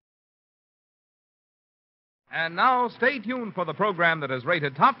And now, stay tuned for the program that has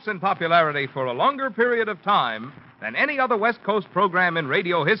rated tops in popularity for a longer period of time than any other West Coast program in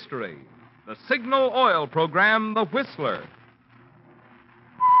radio history. The Signal Oil program, The Whistler.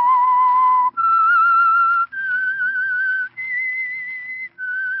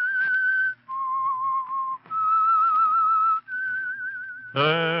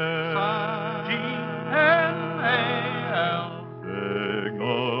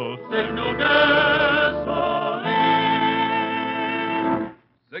 Signal. Signal gasoline.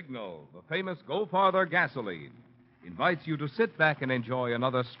 Signal, the famous Go Farther gasoline, invites you to sit back and enjoy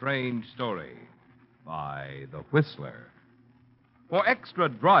another strange story by The Whistler. For extra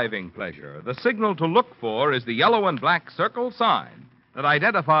driving pleasure, the signal to look for is the yellow and black circle sign that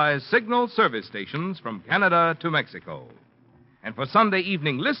identifies Signal service stations from Canada to Mexico. And for Sunday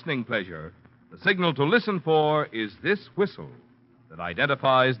evening listening pleasure, the signal to listen for is this whistle that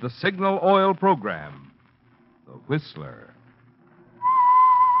identifies the Signal Oil program, The Whistler.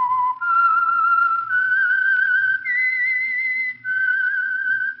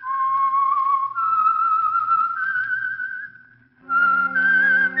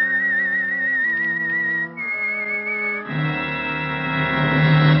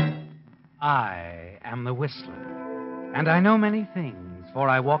 I am the Whistler, and I know many things, for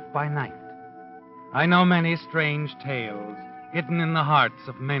I walk by night. I know many strange tales hidden in the hearts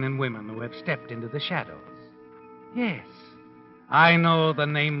of men and women who have stepped into the shadows. Yes, I know the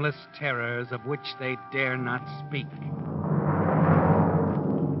nameless terrors of which they dare not speak.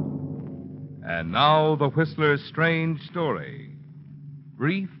 And now, the Whistler's strange story.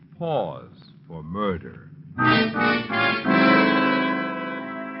 Brief pause for murder.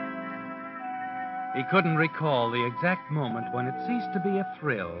 He couldn't recall the exact moment when it ceased to be a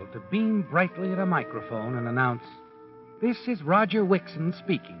thrill to beam brightly at a microphone and announce, "This is Roger Wixon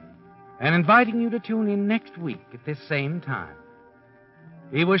speaking, and inviting you to tune in next week at this same time."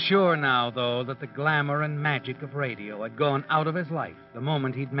 He was sure now, though, that the glamour and magic of radio had gone out of his life the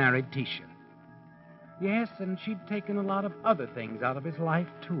moment he'd married Tisha. Yes, and she'd taken a lot of other things out of his life,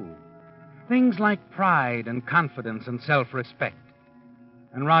 too. Things like pride and confidence and self-respect.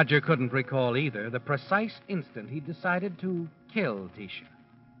 And Roger couldn't recall either the precise instant he decided to kill Tisha,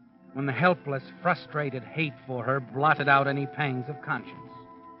 when the helpless, frustrated hate for her blotted out any pangs of conscience,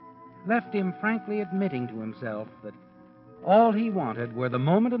 left him frankly admitting to himself that all he wanted were the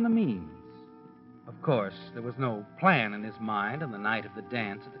moment and the means. Of course, there was no plan in his mind on the night of the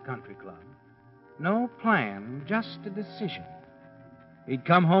dance at the country club. No plan, just a decision. He'd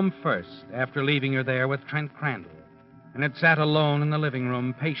come home first, after leaving her there with Trent Crandall, and had sat alone in the living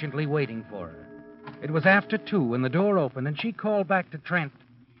room, patiently waiting for her. It was after 2 when the door opened, and she called back to Trent.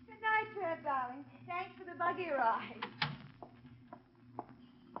 Good night, Trent, darling. Thanks for the buggy ride.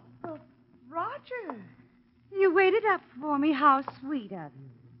 Oh, Roger, you waited up for me. How sweet of you.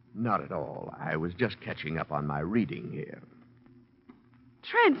 Not at all. I was just catching up on my reading here.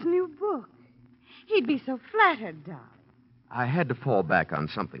 Trent's new book. He'd be so flattered, darling. I had to fall back on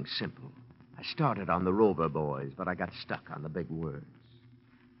something simple. I started on the Rover Boys, but I got stuck on the big words.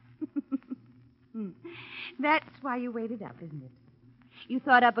 That's why you waited up, isn't it? You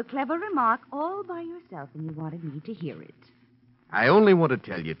thought up a clever remark all by yourself, and you wanted me to hear it. I only want to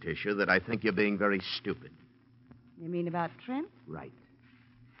tell you, Tisha, that I think you're being very stupid. You mean about Trent? Right.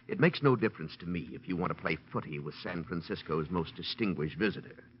 It makes no difference to me if you want to play footy with San Francisco's most distinguished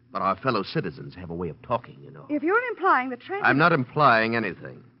visitor. But our fellow citizens have a way of talking, you know. If you're implying that Trent... I'm not implying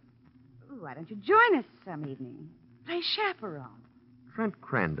anything. Why don't you join us some evening? Play chaperone. Trent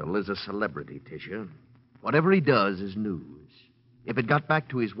Crandall is a celebrity, Tisha. Whatever he does is news. If it got back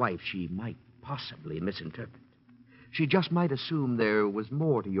to his wife, she might possibly misinterpret. She just might assume there was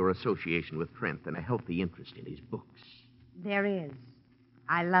more to your association with Trent than a healthy interest in his books. There is.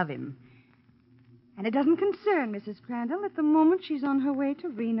 I love him. And it doesn't concern Mrs. Crandall at the moment she's on her way to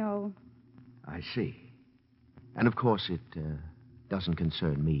Reno. I see. And, of course, it doesn't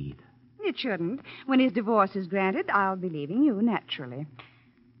concern me either. It shouldn't. When his divorce is granted, I'll be leaving you, naturally.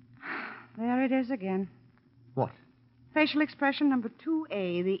 There it is again. What? Facial expression number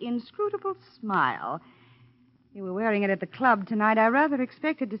 2A, the inscrutable smile. You were wearing it at the club tonight. I rather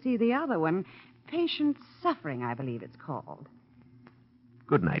expected to see the other one. Patient suffering, I believe it's called.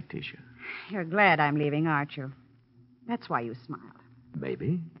 Good night, Tisha. You're glad I'm leaving, aren't you? That's why you smiled.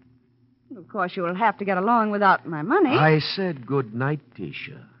 Maybe. Of course, you'll have to get along without my money. I said good night,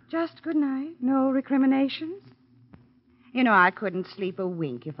 Tisha. Just good night? No recriminations? You know, I couldn't sleep a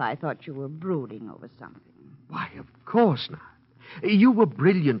wink if I thought you were brooding over something. Why, of course not. You were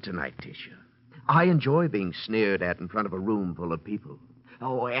brilliant tonight, Tisha. I enjoy being sneered at in front of a room full of people.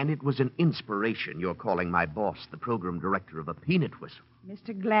 Oh, and it was an inspiration, your calling my boss the program director of a peanut whistle. Mr.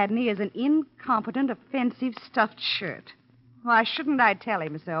 Gladney is an incompetent, offensive, stuffed shirt. Why shouldn't I tell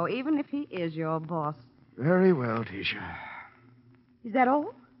him so, even if he is your boss? Very well, Tisha. Is that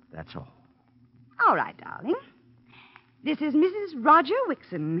all? That's all. All right, darling. This is Mrs. Roger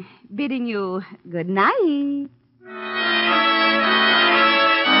Wixon bidding you good night.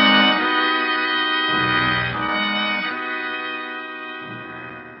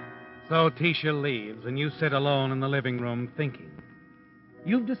 So Tisha leaves, and you sit alone in the living room thinking.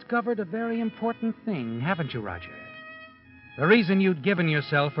 You've discovered a very important thing, haven't you, Roger? The reason you'd given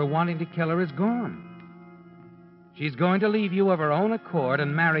yourself for wanting to kill her is gone. She's going to leave you of her own accord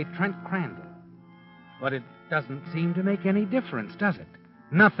and marry Trent Crandall. But it doesn't seem to make any difference, does it?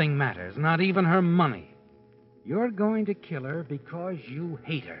 Nothing matters, not even her money. You're going to kill her because you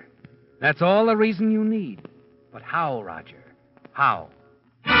hate her. That's all the reason you need. But how, Roger? How?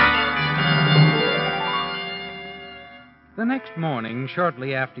 The next morning,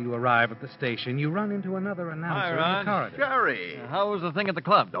 shortly after you arrive at the station, you run into another announcer Hi, in the Rod. corridor. Jerry. How was the thing at the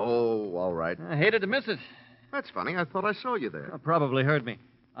club? Oh, all right. I hated to miss it. That's funny. I thought I saw you there. Probably heard me.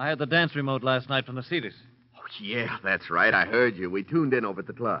 I had the dance remote last night from the Cedars. Oh, yeah, that's right. I heard you. We tuned in over at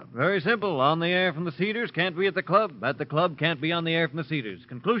the club. Very simple. On the air from the Cedars, can't be at the club. At the club, can't be on the air from the Cedars.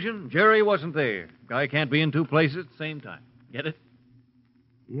 Conclusion, Jerry wasn't there. Guy can't be in two places at the same time. Get it?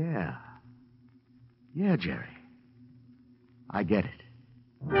 Yeah. Yeah, Jerry. I get it.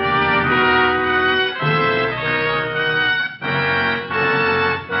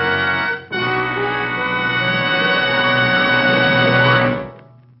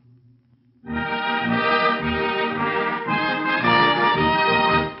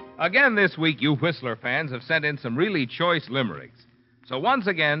 Again this week, you Whistler fans have sent in some really choice limericks. So once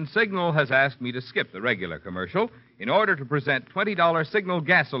again, Signal has asked me to skip the regular commercial in order to present $20 Signal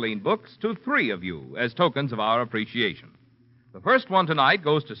gasoline books to 3 of you as tokens of our appreciation. The first one tonight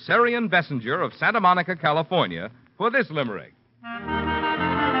goes to Serian Bessinger of Santa Monica, California, for this limerick.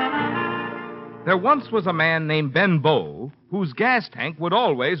 There once was a man named Ben Bow whose gas tank would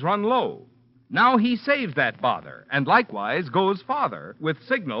always run low. Now he saves that bother, and likewise goes farther. With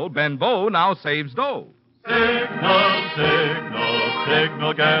Signal, Ben Bow now saves dough. Signal, signal,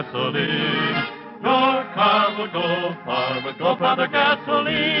 signal gasoline. Your car will go far with Go Father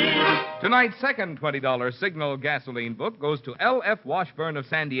gasoline. Tonight's second $20 Signal gasoline book goes to L.F. Washburn of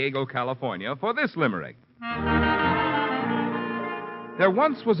San Diego, California, for this limerick. There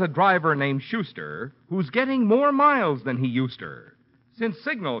once was a driver named Schuster who's getting more miles than he used to. Since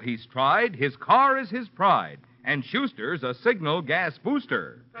Signal he's tried, his car is his pride, and Schuster's a Signal gas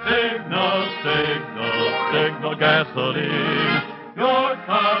booster. Signal, signal, signal gasoline. Your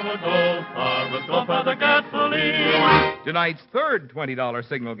car will go far with Go Father gasoline. Tonight's third $20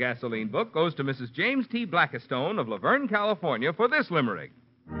 Signal gasoline book goes to Mrs. James T. Blackistone of Laverne, California, for this limerick.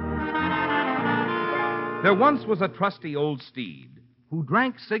 There once was a trusty old steed who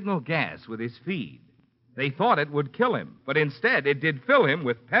drank Signal gas with his feed. They thought it would kill him, but instead it did fill him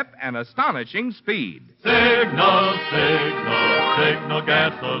with pep and astonishing speed. Signal, signal, signal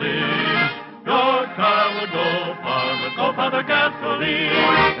gasoline. Your car will go far with Go Father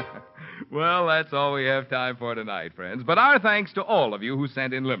gasoline. Well, that's all we have time for tonight, friends. But our thanks to all of you who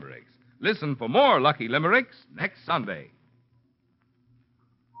sent in limericks. Listen for more Lucky Limericks next Sunday.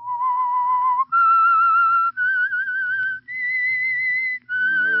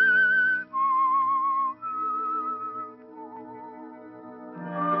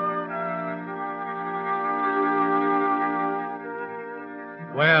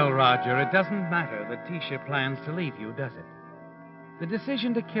 Well, Roger, it doesn't matter that Tisha plans to leave you, does it? The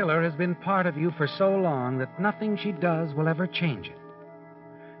decision to kill her has been part of you for so long that nothing she does will ever change it.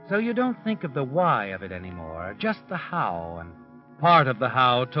 So you don't think of the why of it anymore, just the how, and part of the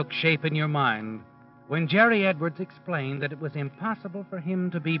how took shape in your mind when Jerry Edwards explained that it was impossible for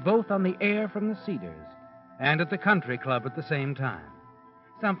him to be both on the air from the Cedars and at the country club at the same time.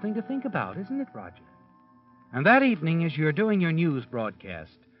 Something to think about, isn't it, Roger? And that evening, as you're doing your news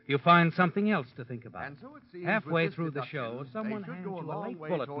broadcast, you'll find something else to think about. And so it seems Halfway with this through the deduction, show, someone they should hands go you a long late way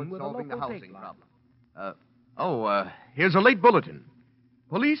bulletin towards with a solving the local housing date problem. Here's a late bulletin.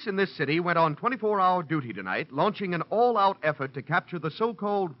 Police in this city went on 24-hour duty tonight, launching an all-out effort to capture the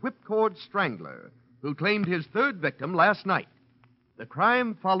so-called whipcord strangler who claimed his third victim last night. The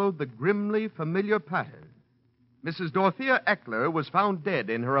crime followed the grimly familiar pattern. Mrs. Dorothea Eckler was found dead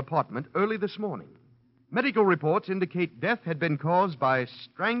in her apartment early this morning. Medical reports indicate death had been caused by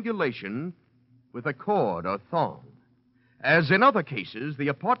strangulation with a cord or thong. As in other cases, the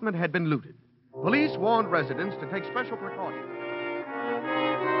apartment had been looted. Police warned residents to take special precautions.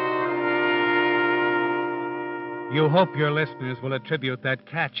 You hope your listeners will attribute that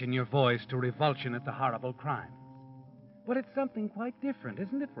catch in your voice to revulsion at the horrible crime. But it's something quite different,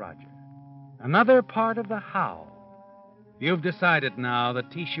 isn't it, Roger? Another part of the how. You've decided now that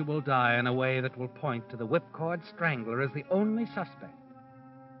Tisha will die in a way that will point to the whipcord strangler as the only suspect.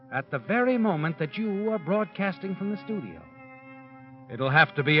 At the very moment that you are broadcasting from the studio. It'll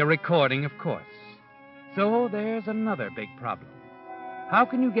have to be a recording, of course. So there's another big problem. How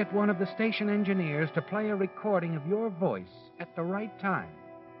can you get one of the station engineers to play a recording of your voice at the right time?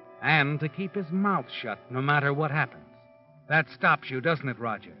 And to keep his mouth shut no matter what happens? That stops you, doesn't it,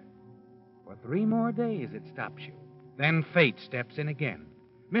 Roger? For 3 more days it stops you. Then fate steps in again.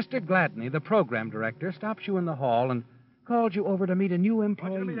 Mr. Gladney, the program director, stops you in the hall and calls you over to meet a new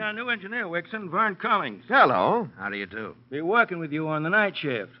employee. Want you to meet our new engineer, Wixon, Vern Cummings. Hello. How do you do? Be working with you on the night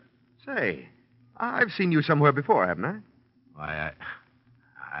shift. Say, I've seen you somewhere before, haven't I? Why,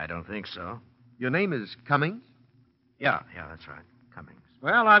 I don't think so. Your name is Cummings? Yeah, that's right. Cummings.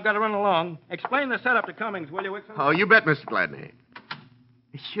 Well, I've got to run along. Explain the setup to Cummings, will you, Wixon? Oh, you bet, Mr. Gladney.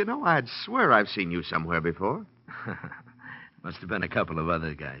 You know, I'd swear I've seen you somewhere before. Must have been a couple of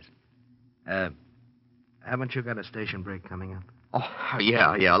other guys. Haven't you got a station break coming up? Oh,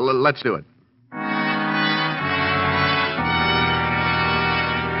 yeah. Let's do it.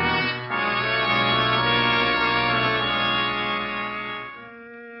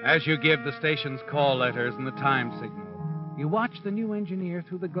 As you give the station's call letters and the time signal, you watch the new engineer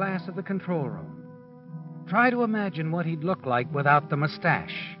through the glass of the control room. Try to imagine what he'd look like without the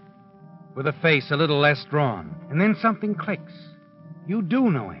mustache, with a face a little less drawn, and then something clicks. You do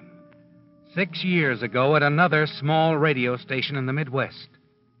know him. 6 years ago at another small radio station in the Midwest.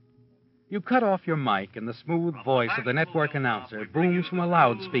 You cut off your mic, and the smooth voice of the network announcer booms from a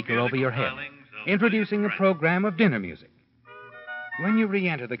loudspeaker over your head, introducing a program of dinner music. When you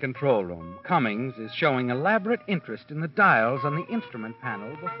re-enter the control room, Cummings is showing elaborate interest in the dials on the instrument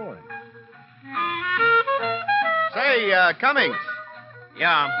panel before him. Say, Cummings.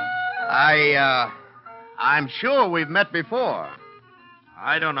 Yeah. I'm sure we've met before.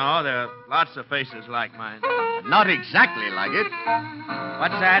 I don't know. There are lots of faces like mine. Not exactly like it.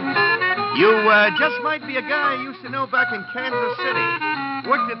 What's that? You just might be a guy I used to know back in Kansas City.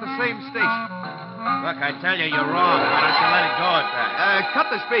 Worked at the same station. Look, I tell you, you're wrong. Why don't you let it go at that? Cut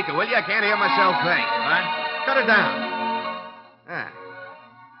the speaker, will you? I can't hear myself think. What? Cut it down.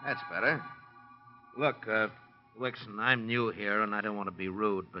 That's better. Look, Wixon, I'm new here, and I don't want to be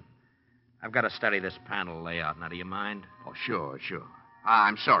rude, but I've got to study this panel layout. Now, do you mind? Oh, sure.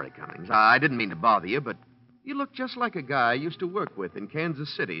 I'm sorry, Cummings. I didn't mean to bother you, but you look just like a guy I used to work with in Kansas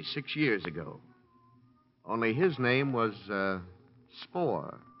City 6 years ago. Only his name was,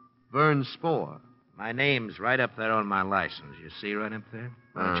 Spohr. Vern Spohr. My name's right up there on my license. You see right up there?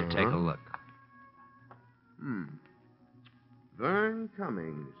 Why don't you take a look? Vern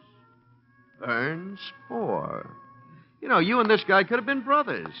Cummings. Vern Spohr. You know, you and this guy could have been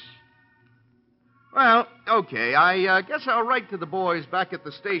brothers. Well, okay. I guess I'll write to the boys back at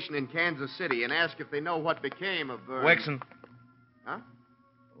the station in Kansas City and ask if they know what became of Vern. Wixon. Huh?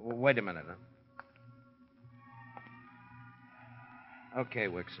 Wait a minute. Okay,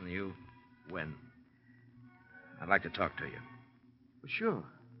 Wixon, you win. I'd like to talk to you. Sure.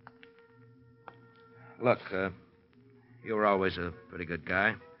 Look, you were always a pretty good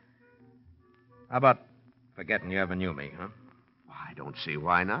guy. How about forgetting you ever knew me, huh? Well, I don't see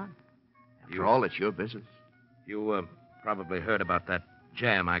why not. After all, it's your business. You probably heard about that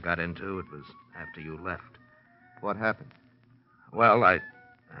jam I got into. It was after you left. What happened? Well, I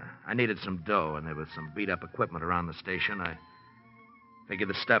needed some dough, and there was some beat-up equipment around the station. I figured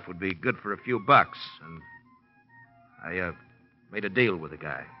the stuff would be good for a few bucks, and I made a deal with the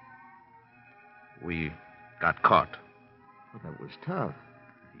guy. We got caught. Well, that was tough.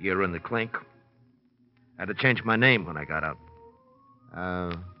 Year in the clink. I had to change my name when I got out.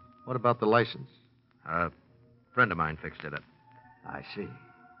 What about the license? A friend of mine fixed it up. I see.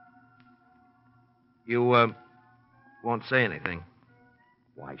 You won't say anything.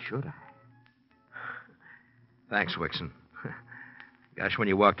 Why should I? Thanks, Wixon. Gosh, when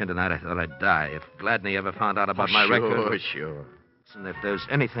you walked in tonight, I thought I'd die. If Gladney ever found out about my record... Sure. And if there's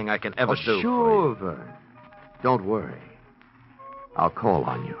anything I can ever do sure, Vern. Don't worry. I'll call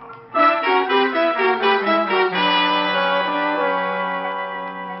on you.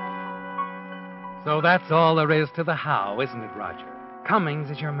 So that's all there is to the how, isn't it, Roger? Cummings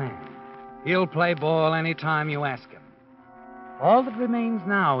is your man. He'll play ball any time you ask him. All that remains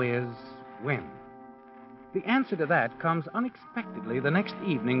now is when. The answer to that comes unexpectedly the next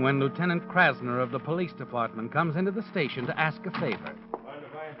evening when Lieutenant Krasner of the police department comes into the station to ask a favor. Mind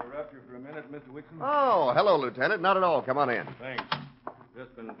if I interrupt you for a minute, Mr. Wixon? Oh, hello, Lieutenant. Not at all. Come on in. Thanks.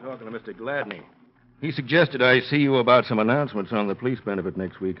 Just been talking to Mr. Gladney. He suggested I see you about some announcements on the police benefit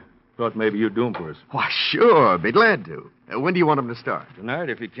next week. Thought maybe you'd do them for us. Why, sure. Be glad to. When do you want them to start? Tonight,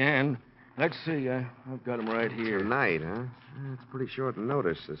 if you can. Let's see. I've got them right here. Tonight, huh? It's pretty short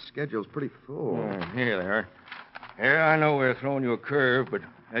notice. The schedule's pretty full. Here they are. Here, I know we're throwing you a curve, but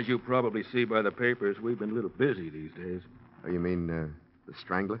as you probably see by the papers, we've been a little busy these days. Oh, you mean the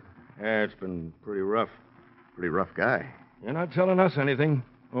Strangler? Yeah, it's been pretty rough. Pretty rough guy. You're not telling us anything.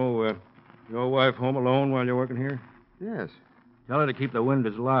 Oh, your wife home alone while you're working here? Yes. Tell her to keep the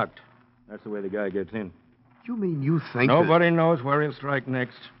windows locked. That's the way the guy gets in. You mean you think Nobody knows where he'll strike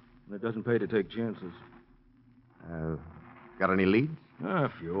next. And it doesn't pay to take chances. Got any leads? A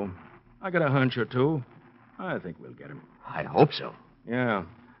few. I got a hunch or two. I think we'll get him. I hope so. Yeah.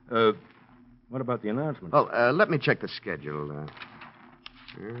 What about the announcement? Well, let me check the schedule.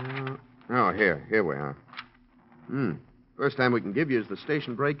 Here we are. First time we can give you is the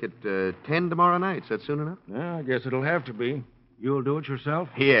station break at 10 tomorrow night. Is that soon enough? Yeah, I guess it'll have to be. You'll do it yourself?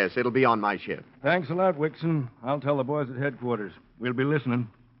 Yes, it'll be on my shift. Thanks a lot, Wixon. I'll tell the boys at headquarters. We'll be listening.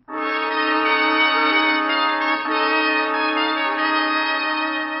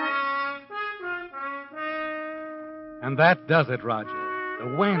 And that does it, Roger.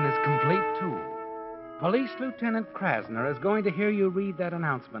 The when is complete, too. Police Lieutenant Krasner is going to hear you read that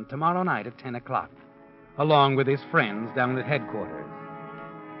announcement tomorrow night at 10 o'clock, along with his friends down at headquarters.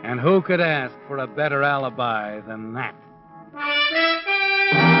 And who could ask for a better alibi than that?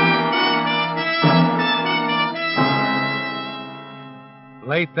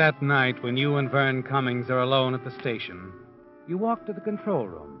 Late that night, when you and Vern Cummings are alone at the station, you walk to the control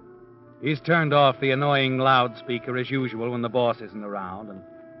room. He's turned off the annoying loudspeaker as usual when the boss isn't around, and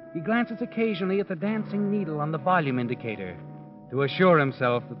he glances occasionally at the dancing needle on the volume indicator to assure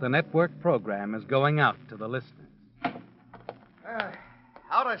himself that the network program is going out to the listeners.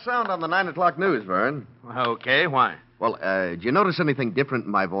 How'd I sound on the 9 o'clock news, Vern? Okay, why? Well, did you notice anything different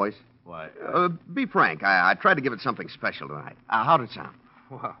in my voice? Why? Be frank. I tried to give it something special tonight. How'd it sound?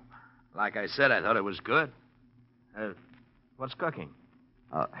 Well, like I said, I thought it was good. What's cooking?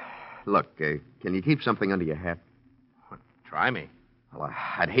 Look, can you keep something under your hat? Try me. Well,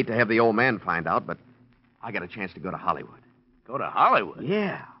 I'd hate to have the old man find out, but I got a chance to go to Hollywood. Go to Hollywood?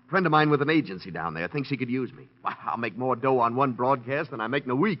 Yeah. A friend of mine with an agency down there thinks he could use me. Well, I'll make more dough on one broadcast than I make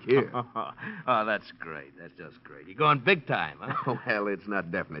in a week here. Oh, that's great. That's just great. You're going big time, huh? Well, it's not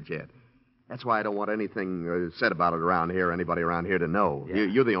definite yet. That's why I don't want anything said about it around here, anybody around here to know. Yeah.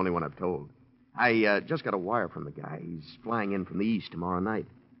 You're the only one I've told. I just got a wire from the guy. He's flying in from the east tomorrow night.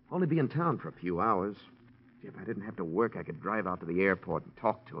 Only be in town for a few hours. If I didn't have to work, I could drive out to the airport and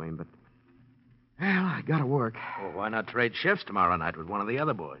talk to him, but... Well, I gotta work. Well, why not trade shifts tomorrow night with one of the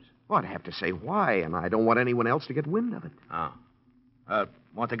other boys? Well, I'd have to say why, and I don't want anyone else to get wind of it. Oh.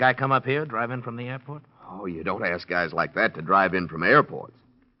 Want the guy come up here, drive in from the airport? Oh, you don't ask guys like that to drive in from airports.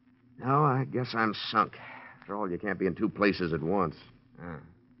 No, I guess I'm sunk. After all, you can't be in two places at once.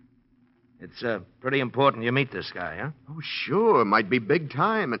 It's pretty important you meet this guy, huh? Oh, sure. Might be big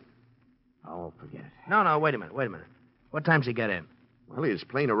time. And... Oh, forget it. No, wait a minute. What time's he get in? Well, his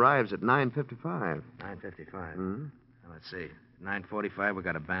plane arrives at 9:55. 9:55. Mm-hmm. Now, let's see. 9:45, we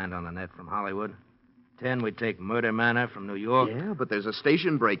got a band on the net from Hollywood. 10, we take Murder Manor from New York. Yeah, but there's a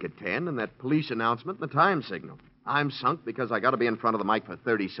station break at 10 and that police announcement and the time signal. I'm sunk because I got to be in front of the mic for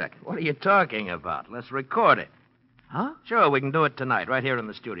 30 seconds. What are you talking about? Let's record it. Huh? Sure, we can do it tonight, right here in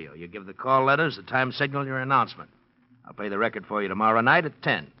the studio. You give the call letters, the time signal, your announcement. I'll play the record for you tomorrow night at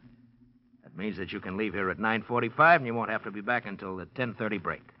 10. That means that you can leave here at 9:45, and you won't have to be back until the 10:30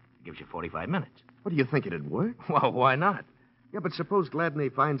 break. It gives you 45 minutes. What, do you think it'd work? Well, why not? Yeah, but suppose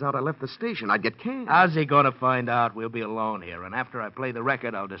Gladney finds out I left the station. I'd get canned. How's he going to find out? We'll be alone here, and after I play the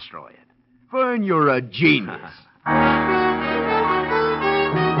record, I'll destroy it. Vern, you're a genius.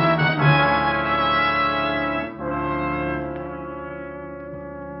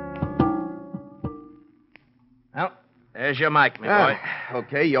 Well, there's your mic, my boy.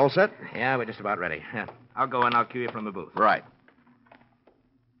 Okay, you all set? Yeah, we're just about ready. Yeah. I'll go and I'll cue you from the booth. Right.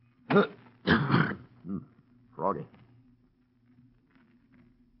 Froggy.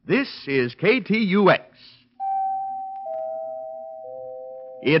 This is KTUX.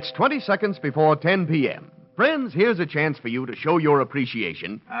 It's 20 seconds before 10 p.m. Friends, here's a chance for you to show your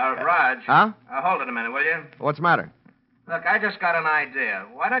appreciation. Raj. Huh? Hold it a minute, will you? What's the matter? Look, I just got an idea.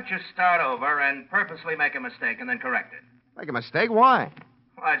 Why don't you start over and purposely make a mistake and then correct it? Make a mistake? Why?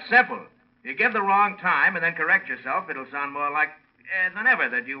 Well, it's simple. You give the wrong time and then correct yourself, it'll sound more like than ever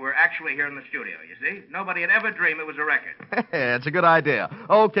that you were actually here in the studio, you see. Nobody would ever dream it was a record. It's a good idea.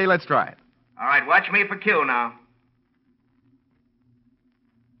 Okay, let's try it. All right, watch me for cue now.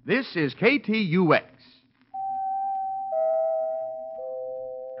 This is KTUX.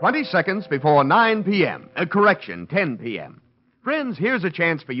 20 seconds before 9 p.m. Correction, 10 p.m. Friends, here's a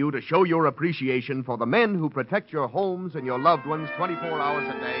chance for you to show your appreciation for the men who protect your homes and your loved ones 24 hours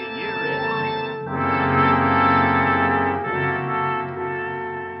a day, year in.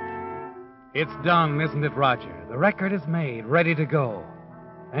 It's done, isn't it, Roger? The record is made, ready to go.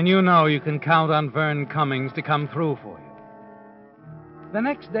 And you know you can count on Vern Cummings to come through for you. The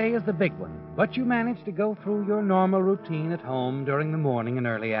next day is the big one, but you manage to go through your normal routine at home during the morning and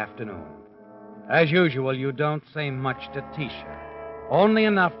early afternoon. As usual, you don't say much to Tisha, only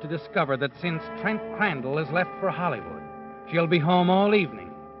enough to discover that since Trent Crandall has left for Hollywood, she'll be home all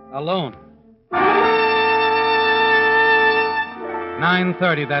evening, alone.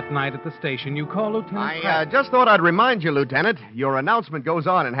 9:30 that night at the station, you call Lieutenant I just thought I'd remind you, Lieutenant. Your announcement goes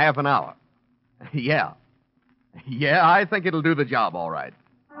on in half an hour. Yeah, I think it'll do the job all right.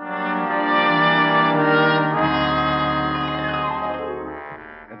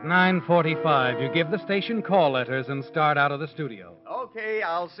 At 9:45, you give the station call letters and start out of the studio. Okay,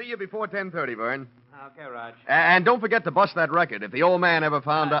 I'll see you before 10:30, Vern. Okay, Raj. And don't forget to bust that record. If the old man ever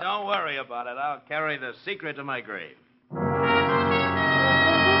found out... Don't worry about it. I'll carry the secret to my grave.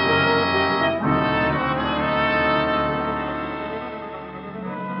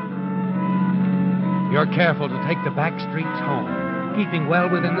 You're careful to take the back streets home, keeping well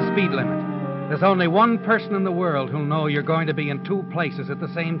within the speed limit. There's only one person in the world who'll know you're going to be in two places at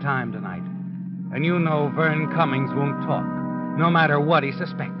the same time tonight. And you know Vern Cummings won't talk, no matter what he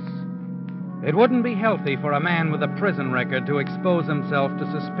suspects. It wouldn't be healthy for a man with a prison record to expose himself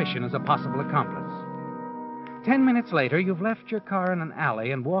to suspicion as a possible accomplice. 10 minutes later, you've left your car in an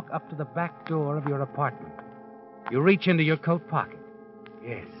alley and walk up to the back door of your apartment. You reach into your coat pocket.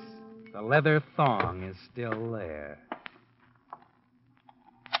 Yes. The leather thong is still there.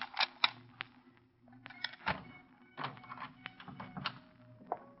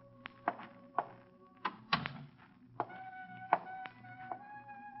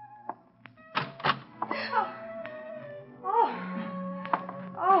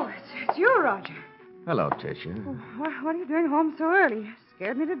 It's you, Roger. Hello, Tisha. What are you doing home so early? You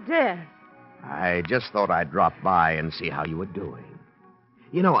scared me to death. I just thought I'd drop by and see how you were doing.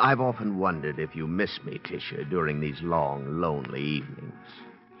 You know, I've often wondered if you miss me, Tisha, during these long, lonely evenings.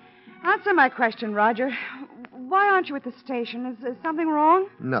 Answer my question, Roger. Why aren't you at the station? Is something wrong?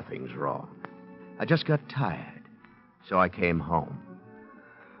 Nothing's wrong. I just got tired, so I came home.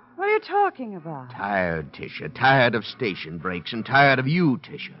 What are you talking about? Tired, Tisha. Tired of station breaks and tired of you,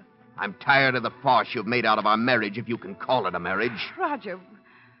 Tisha. I'm tired of the farce you've made out of our marriage, if you can call it a marriage. Roger,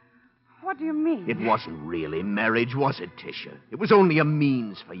 what do you mean? It wasn't really marriage, was it, Tisha? It was only a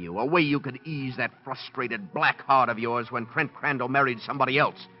means for you, a way you could ease that frustrated black heart of yours when Trent Crandall married somebody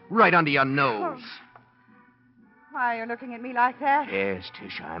else, right under your nose. Why are you looking at me like that? Yes,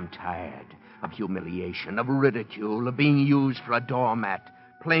 Tisha, I'm tired of humiliation, of ridicule, of being used for a doormat,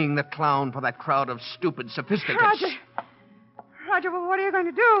 playing the clown for that crowd of stupid sophisticates. Roger, well, what are you going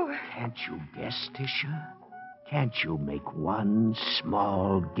to do? Can't you guess, Tisha? Can't you make one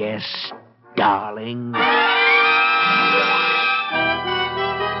small guess, darling?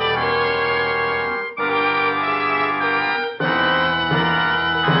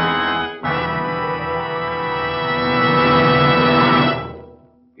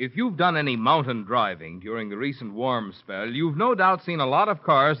 If you've done any mountain driving during the recent warm spell, you've no doubt seen a lot of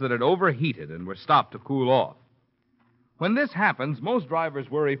cars that had overheated and were stopped to cool off. When this happens, most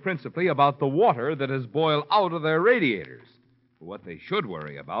drivers worry principally about the water that has boiled out of their radiators. But what they should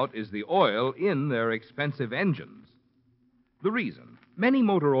worry about is the oil in their expensive engines. The reason: many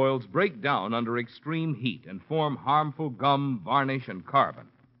motor oils break down under extreme heat and form harmful gum, varnish, and carbon.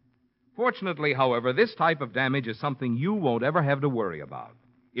 Fortunately, however, this type of damage is something you won't ever have to worry about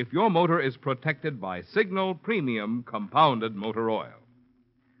if your motor is protected by Signal Premium Compounded Motor Oil.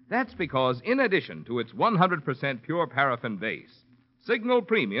 That's because, in addition to its 100% pure paraffin base, Signal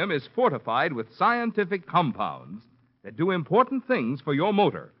Premium is fortified with scientific compounds that do important things for your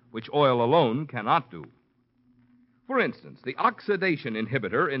motor, which oil alone cannot do. For instance, the oxidation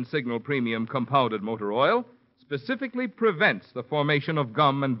inhibitor in Signal Premium Compounded Motor Oil specifically prevents the formation of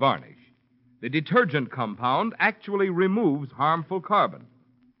gum and varnish. The detergent compound actually removes harmful carbon.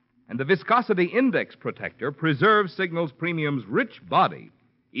 And the viscosity index protector preserves Signal's Premium's rich body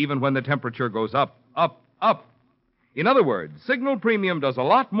even when the temperature goes up, up. In other words, Signal Premium does a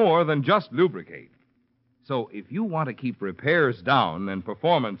lot more than just lubricate. So if you want to keep repairs down and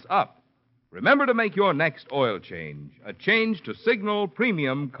performance up, remember to make your next oil change a change to Signal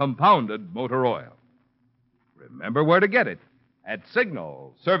Premium Compounded Motor Oil. Remember where to get it at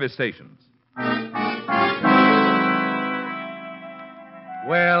Signal service stations.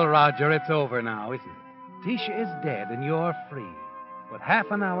 Well, Roger, it's over now, isn't it? Tisha is dead and you're free. With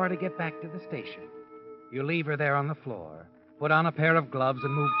half an hour to get back to the station. You leave her there on the floor, put on a pair of gloves,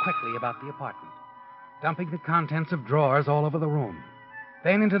 and move quickly about the apartment, dumping the contents of drawers all over the room.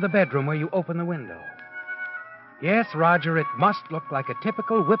 Then into the bedroom where you open the window. Yes, Roger, it must look like a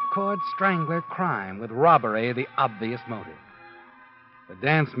typical whipcord strangler crime with robbery the obvious motive. The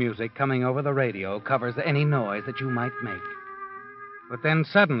dance music coming over the radio covers any noise that you might make. But then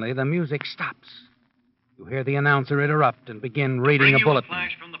suddenly the music stops. You hear the announcer interrupt and begin reading a bulletin. A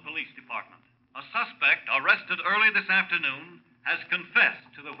flash from the police department. A suspect arrested early this afternoon has confessed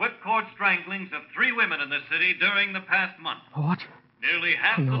to the whipcord stranglings of 3 women in this city during the past month. What? Nearly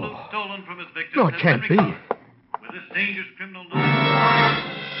half the No. loot stolen from his victims No, it has can't been be. recovered. With this dangerous criminal loot...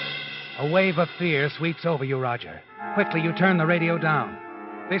 A wave of fear sweeps over you, Roger. Quickly, you turn the radio down.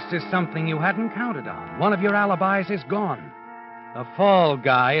 This is something you hadn't counted on. One of your alibis is gone. The fall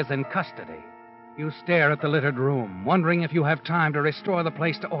guy is in custody. You stare at the littered room, wondering if you have time to restore the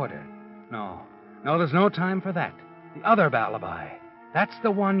place to order. No, there's no time for that. The other alibi. That's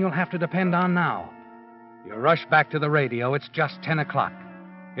the one you'll have to depend on now. You rush back to the radio. It's just 10 o'clock.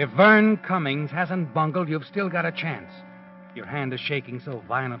 If Vern Cummings hasn't bungled, you've still got a chance. Your hand is shaking so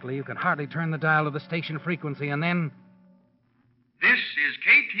violently you can hardly turn the dial of the station frequency, and then... This is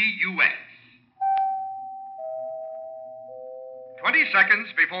KTUS. 20 seconds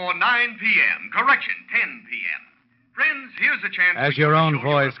before 9 p.m. Correction, 10 p.m. Friends, here's a chance... As for your you to own show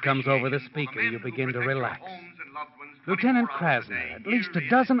your voice comes over the appreciation for speaker, men you who begin to protect your relax. homes and loved ones Lieutenant 24 hours a Krasner, day, at least a year in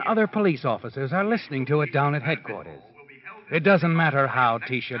dozen and other year police officers are listening to it down at headquarters. It doesn't matter how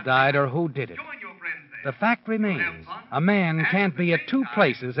Tisha died or who did it. Join your friends there. The fact remains, a man can't be at 2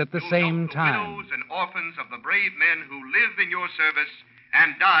 places at the same time. Widows and orphans of the brave men who live in your service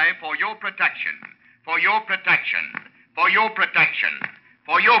and die for your protection. For your protection. For your protection.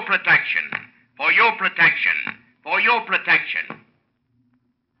 For your protection. For your protection. For your protection.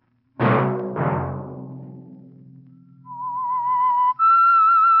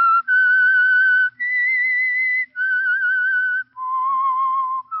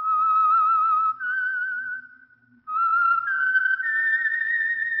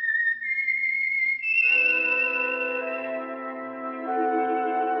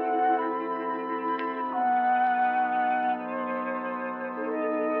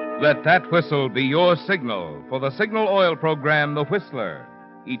 Let that whistle be your signal for the Signal Oil program, The Whistler,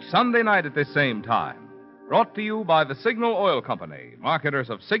 each Sunday night at this same time. Brought to you by the Signal Oil Company,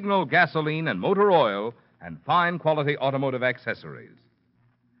 marketers of Signal gasoline and motor oil and fine quality automotive accessories.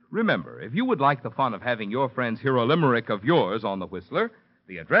 Remember, if you would like the fun of having your friends hear a limerick of yours on The Whistler,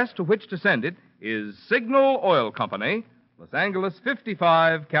 the address to which to send it is Signal Oil Company, Los Angeles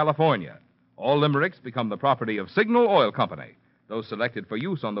 55, California. All limericks become the property of Signal Oil Company. Those selected for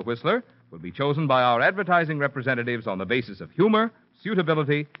use on The Whistler will be chosen by our advertising representatives on the basis of humor,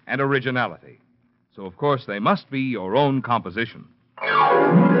 suitability, and originality. So, of course, they must be your own composition.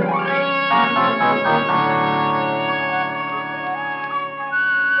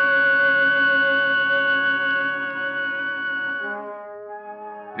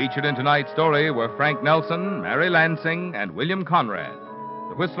 Featured in tonight's story were Frank Nelson, Mary Lansing, and William Conrad.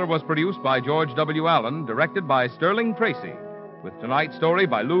 The Whistler was produced by George W. Allen, directed by Sterling Tracy, with tonight's story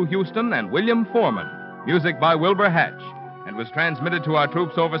by Lou Houston and William Foreman, music by Wilbur Hatch, and was transmitted to our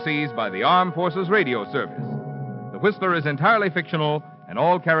troops overseas by the Armed Forces Radio Service. The Whistler is entirely fictional, and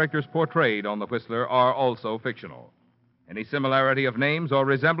all characters portrayed on The Whistler are also fictional. Any similarity of names or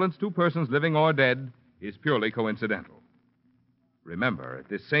resemblance to persons living or dead is purely coincidental. Remember, at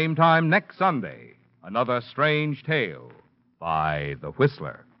this same time next Sunday, another strange tale by The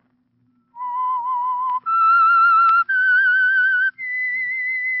Whistler.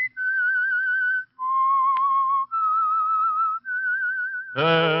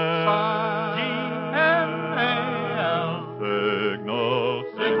 S-I-G-N-A-L.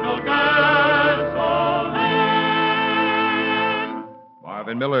 Signal gasoline.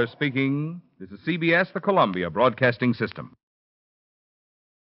 Marvin Miller speaking. This is CBS, the Columbia Broadcasting System.